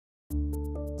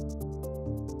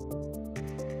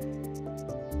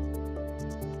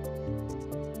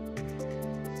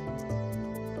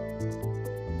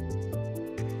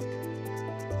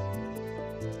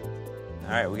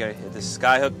right, we gotta hit the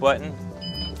Skyhook button,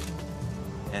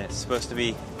 and it's supposed to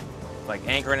be like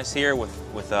anchoring us here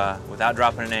without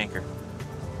dropping an anchor.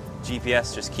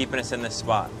 GPS just keeping us in this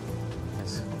spot.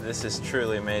 This is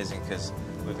truly amazing because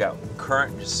we've got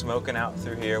current just smoking out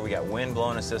through here. We got wind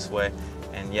blowing us this way,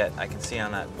 and yet I can see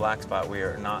on that black spot we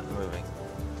are not moving.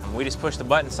 And we just push the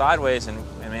button sideways, and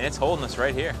I mean it's holding us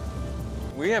right here.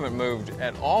 We haven't moved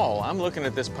at all. I'm looking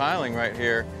at this piling right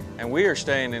here, and we are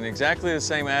staying in exactly the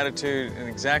same attitude in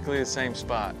exactly the same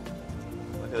spot.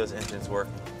 Look at those engines work.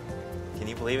 Can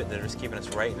you believe it? They're just keeping us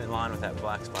right in line with that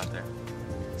black spot there.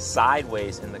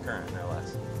 Sideways in the current, no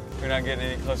less. We're not getting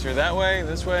any closer that way,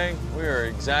 this way. We are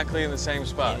exactly in the same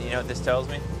spot. You know what this tells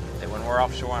me? That when we're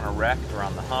offshore on a wreck or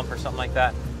on the hump or something like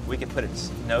that, we can put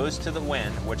its nose to the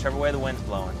wind, whichever way the wind's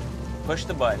blowing, push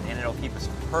the button, and it'll keep us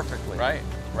perfectly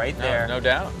right there. No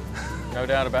doubt. No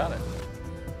doubt about it.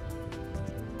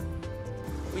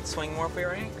 We'd swing more if we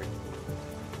were anchored.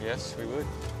 Yes, we would.